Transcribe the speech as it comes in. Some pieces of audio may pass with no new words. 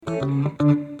Hello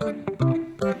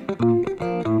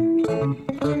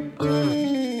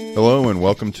and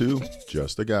welcome to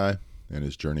Just a Guy and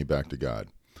His Journey Back to God.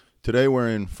 Today we're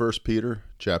in 1Peter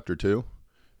chapter 2,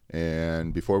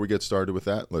 and before we get started with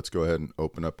that, let's go ahead and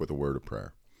open up with a word of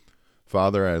prayer.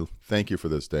 Father, I thank you for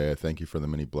this day. I thank you for the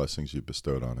many blessings you've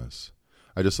bestowed on us.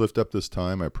 I just lift up this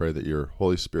time. I pray that your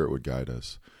Holy Spirit would guide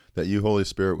us, that you, Holy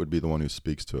Spirit, would be the one who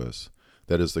speaks to us,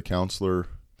 that is the counselor,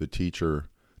 the teacher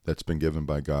that's been given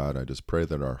by God. I just pray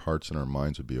that our hearts and our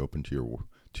minds would be open to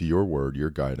your word,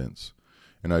 your guidance.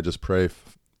 And I just pray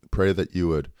that you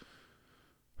would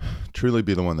truly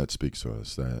be the one that speaks to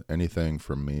us, that anything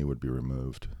from me would be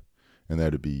removed, and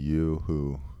that it be you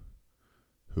who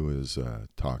is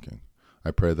talking. I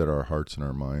pray that our hearts and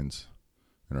our minds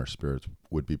and our spirits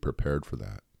would be prepared for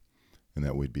that, and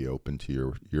that we'd be open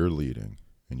to your leading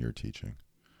and your teaching.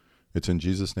 It's in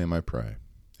Jesus' name I pray.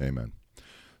 Amen.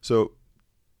 So,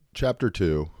 chapter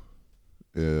 2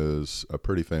 is a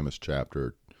pretty famous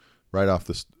chapter. Right off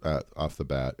the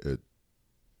bat, it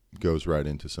goes right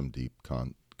into some deep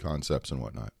concepts and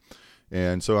whatnot.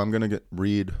 And so I'm going to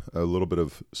read a little bit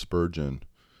of Spurgeon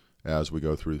as we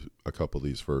go through a couple of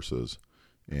these verses.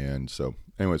 And so,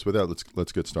 anyways, with that,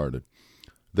 let's get started.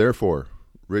 Therefore,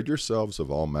 rid yourselves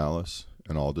of all malice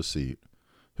and all deceit,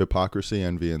 hypocrisy,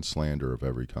 envy, and slander of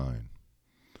every kind.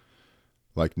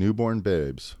 Like newborn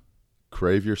babes,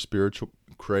 crave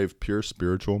pure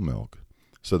spiritual milk,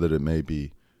 so that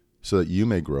you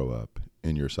may grow up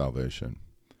in your salvation,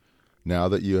 now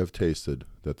that you have tasted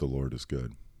that the Lord is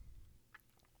good.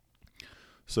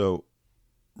 So,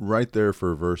 right there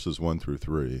for verses 1 through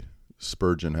 3,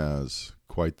 Spurgeon has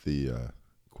quite the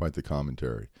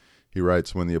commentary. He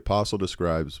writes, when the apostle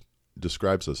describes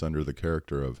us under the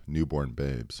character of newborn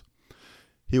babes,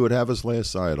 he would have us lay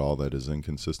aside all that is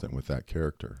inconsistent with that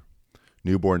character.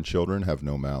 Newborn children have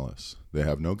no malice. They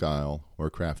have no guile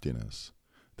or craftiness.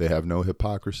 They have no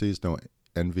hypocrisies, no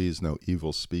envies, no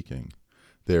evil speaking.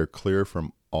 They are clear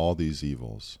from all these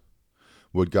evils.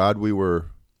 Would God we were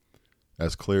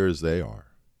as clear as they are.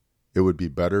 It would be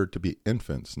better to be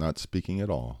infants not speaking at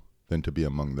all than to be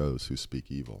among those who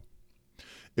speak evil.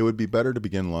 It would be better to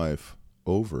begin life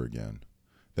over again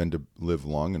than to live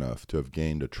long enough to have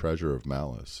gained a treasure of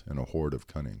malice and a hoard of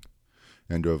cunning,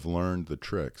 and to have learned the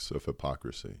tricks of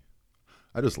hypocrisy.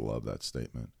 I just love that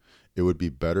statement. It would be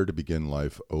better to begin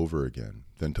life over again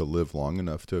than to live long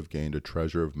enough to have gained a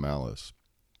treasure of malice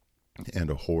and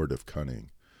a hoard of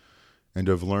cunning, and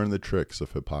to have learned the tricks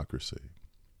of hypocrisy.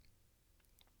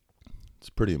 It's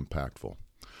pretty impactful.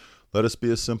 Let us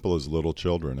be as simple as little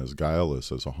children, as guileless,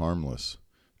 as harmless,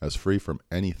 as free from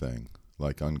anything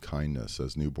like unkindness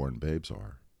as newborn babes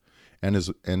are. And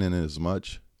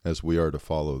inasmuch as we are to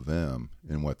follow them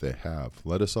in what they have,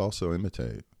 let us also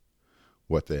imitate them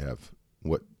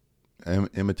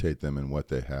in what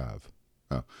they have.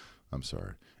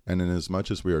 And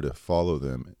inasmuch as we are to follow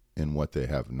them in what they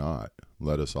have not,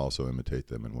 let us also imitate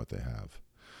them in what they have.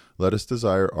 Let us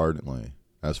desire ardently,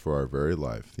 as for our very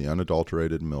life, the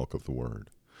unadulterated milk of the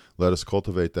word. Let us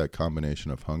cultivate that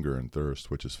combination of hunger and thirst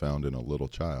which is found in a little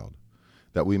child,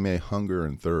 that we may hunger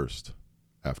and thirst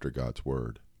after God's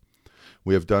word.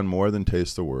 We have done more than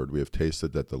taste the word. We have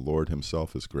tasted that the Lord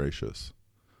himself is gracious.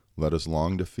 Let us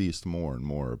long to feast more and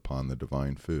more upon the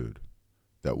divine food,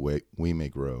 that we may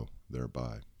grow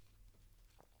thereby.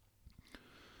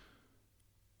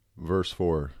 Verse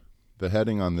 4. The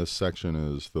heading on this section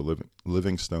is the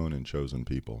living stone and chosen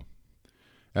people.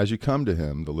 As you come to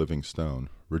him, the living stone,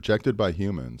 rejected by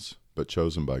humans, but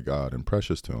chosen by God and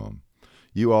precious to him,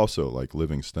 you also, like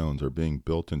living stones, are being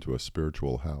built into a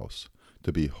spiritual house,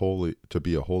 to be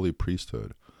a holy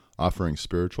priesthood, offering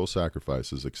spiritual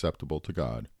sacrifices acceptable to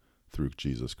God through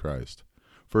Jesus Christ.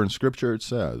 For in Scripture it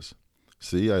says,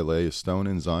 see, I lay a stone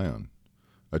in Zion,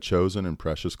 a chosen and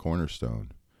precious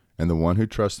cornerstone, and the one who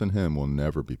trusts in him will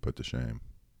never be put to shame.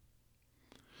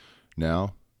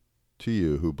 Now, to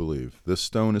you who believe, this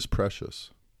stone is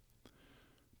precious.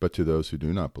 But to those who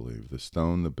do not believe, the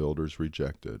stone the builders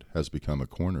rejected has become a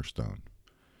cornerstone,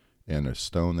 and a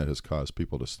stone that has caused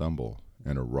people to stumble,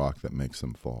 and a rock that makes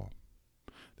them fall.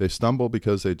 They stumble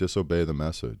because they disobey the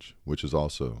message, which is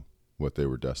also what they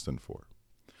were destined for.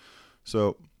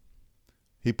 So,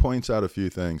 he points out a few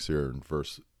things here in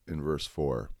verse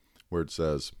 4, where it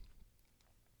says,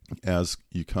 as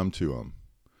you come to him,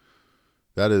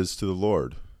 that is, to the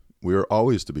Lord. We are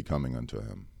always to be coming unto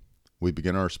him. We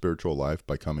begin our spiritual life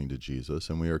by coming to Jesus,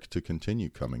 and we are to continue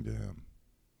coming to him.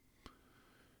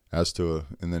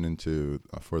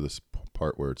 For this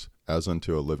part where it's as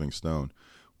unto a living stone,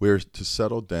 we are to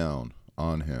settle down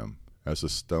on him as the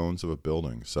stones of a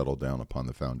building settle down upon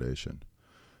the foundation,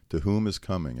 to whom is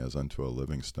coming as unto a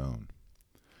living stone.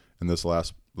 And this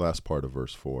last part of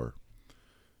verse 4,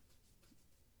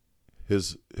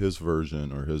 his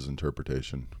version or his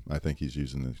interpretation, I think he's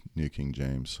using the New King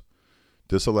James,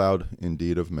 disallowed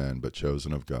indeed of men, but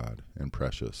chosen of God and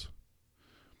precious.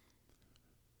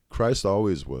 Christ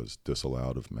always was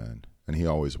disallowed of men, and he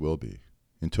always will be,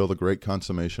 until the great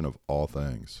consummation of all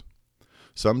things.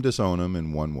 Some disown him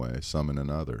in one way, some in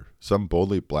another. Some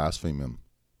boldly blaspheme him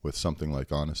with something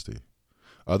like honesty.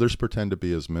 Others pretend to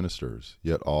be his ministers,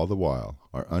 yet all the while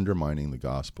are undermining the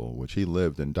gospel which he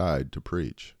lived and died to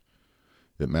preach.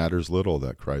 It matters little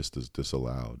that Christ is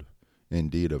disallowed,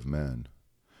 indeed of men,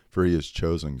 for he is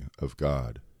chosen of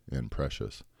God and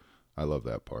precious. I love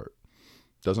that part.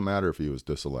 Doesn't matter if he was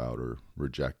disallowed or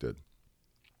rejected.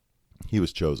 He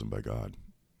was chosen by God.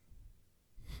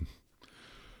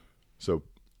 So,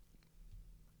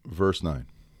 verse 9.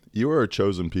 You are a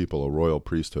chosen people, a royal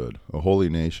priesthood, a holy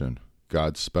nation,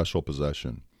 God's special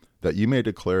possession, that you may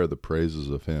declare the praises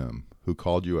of him who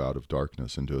called you out of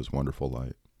darkness into his wonderful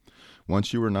light.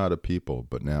 Once you were not a people,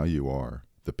 but now you are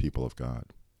the people of God.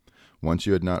 Once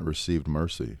you had not received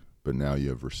mercy, but now you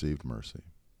have received mercy.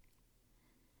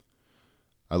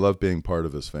 I love being part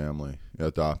of his family,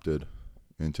 adopted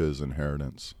into his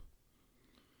inheritance.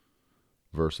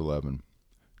 Verse 11.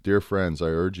 Dear friends, I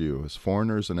urge you, as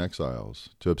foreigners and exiles,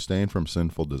 to abstain from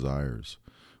sinful desires,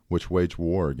 which wage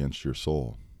war against your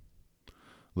soul.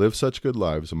 Live such good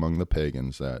lives among the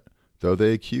pagans that, though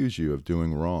they accuse you of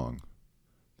doing wrong,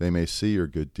 they may see your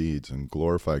good deeds and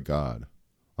glorify God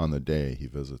on the day he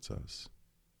visits us.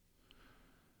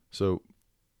 So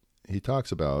he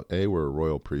talks about, we're a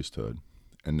royal priesthood,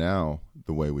 and now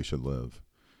the way we should live.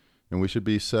 And we should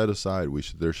be set aside.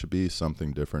 There should be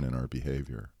something different in our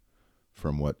behavior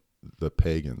from what the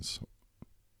pagans,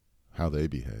 how they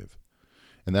behave.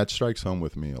 And that strikes home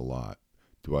with me a lot.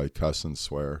 Do I cuss and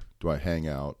swear? Do I hang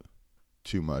out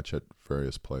too much at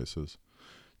various places?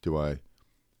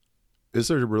 Is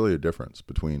there really a difference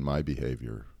between my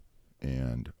behavior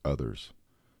and others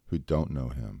who don't know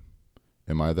him?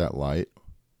 Am I that light,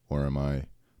 or am I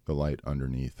the light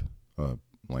underneath a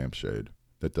lampshade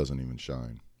that doesn't even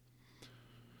shine?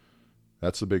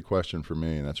 That's the big question for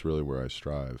me, and that's really where I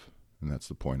strive, and that's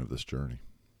the point of this journey.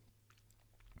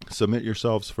 Submit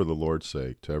yourselves for the Lord's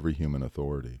sake to every human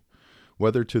authority,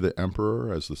 whether to the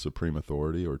emperor as the supreme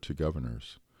authority or to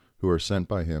governors, who are sent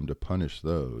by him to punish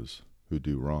those who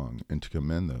do wrong and to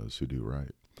commend those who do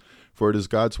right. For it is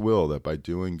God's will that by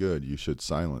doing good you should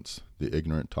silence the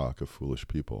ignorant talk of foolish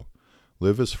people.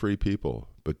 Live as free people,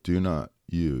 but do not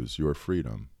use your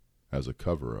freedom as a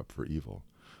cover-up for evil.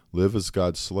 Live as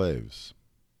God's slaves.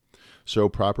 Show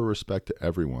proper respect to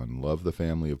everyone. Love the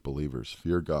family of believers.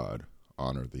 Fear God.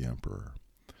 Honor the emperor.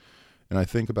 And I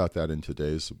think about that in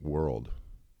today's world.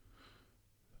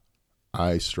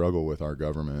 I struggle with our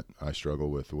government. I struggle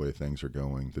with the way things are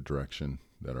going, the direction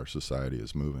that our society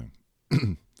is moving.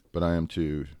 But I am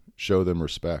to show them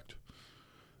respect.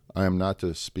 I am not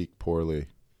to speak poorly.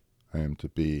 I am to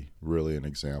be really an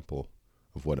example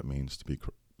of what it means to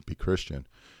be Christian.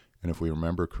 And if we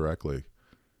remember correctly,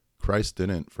 Christ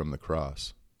didn't, from the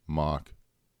cross, mock,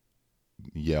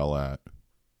 yell at,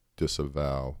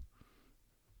 disavow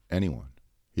anyone.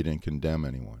 He didn't condemn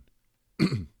anyone.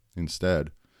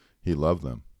 Instead, he loved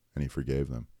them, and he forgave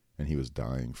them, and he was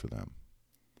dying for them.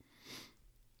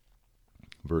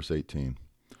 Verse 18.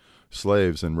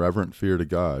 Slaves, in reverent fear to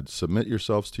God, submit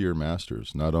yourselves to your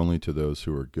masters, not only to those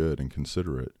who are good and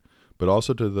considerate, but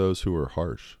also to those who are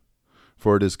harsh.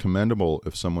 For it is commendable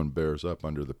if someone bears up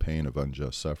under the pain of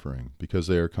unjust suffering, because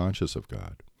they are conscious of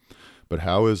God. But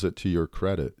how is it to your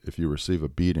credit if you receive a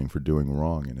beating for doing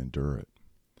wrong and endure it?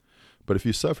 But if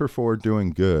you suffer for doing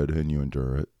good and you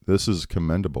endure it, this is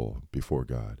commendable before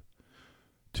God.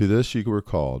 To this you were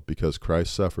called, because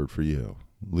Christ suffered for you,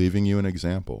 leaving you an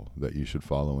example that you should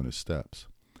follow in his steps.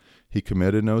 He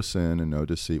committed no sin, and no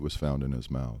deceit was found in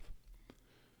his mouth.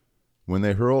 When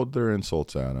they hurled their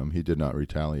insults at him, he did not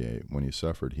retaliate. When he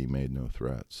suffered, he made no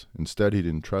threats. Instead, he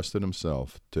entrusted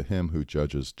himself to him who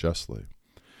judges justly.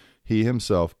 He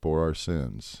himself bore our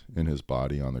sins in his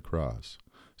body on the cross,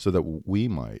 so that we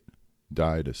might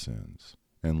die to sins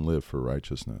and live for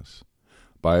righteousness.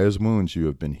 By his wounds you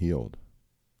have been healed,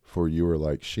 for you were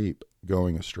like sheep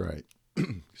going astray.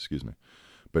 Excuse me.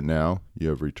 But now you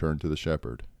have returned to the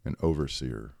shepherd and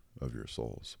overseer of your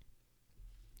souls.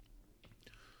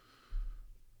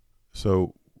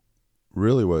 So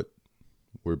really what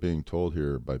we're being told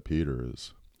here by Peter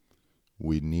is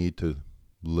we need to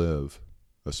live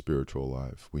a spiritual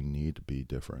life. We need to be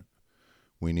different.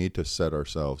 We need to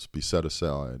be set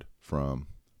aside from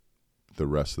the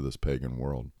rest of this pagan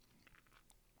world.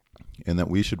 and that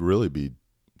we should really be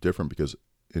different because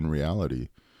in reality,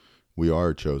 we are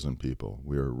a chosen people.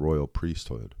 We are a royal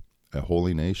priesthood, a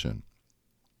holy nation.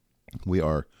 We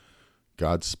are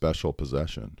God's special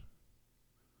possession,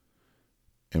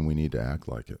 and we need to act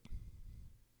like it.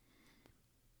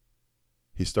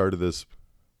 He started this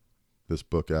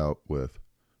book out with,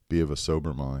 be of a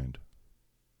sober mind.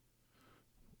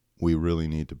 We really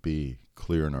need to be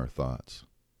clear in our thoughts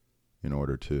in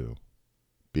order to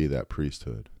be that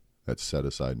priesthood, that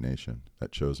set-aside nation,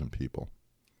 that chosen people.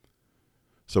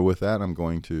 So with that, I'm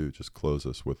going to just close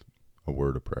us with a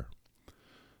word of prayer.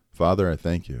 Father, I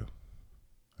thank you.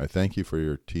 I thank you for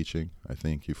your teaching. I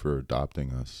thank you for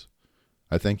adopting us.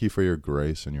 I thank you for your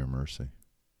grace and your mercy.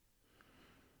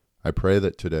 I pray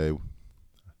that today,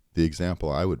 the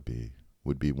example I would be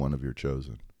one of your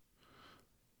chosen,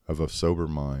 of a sober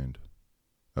mind,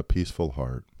 a peaceful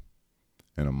heart,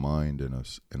 and a mind and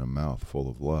a mouth full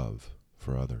of love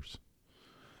for others.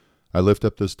 I lift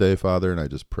up this day, Father, and I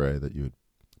just pray that you would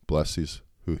bless these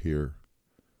who hear,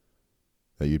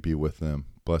 that you'd be with them.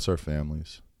 Bless our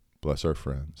families, bless our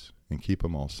friends, and keep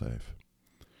them all safe.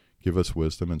 Give us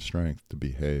wisdom and strength to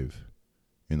behave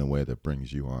in the way that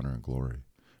brings you honor and glory.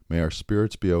 May our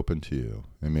spirits be open to you,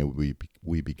 and may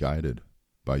we be guided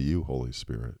by you, Holy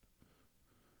Spirit.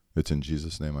 It's in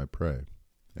Jesus' name I pray.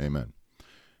 Amen.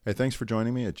 Hey, thanks for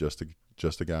joining me at Just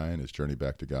a Guy and his journey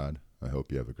back to God. I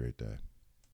hope you have a great day.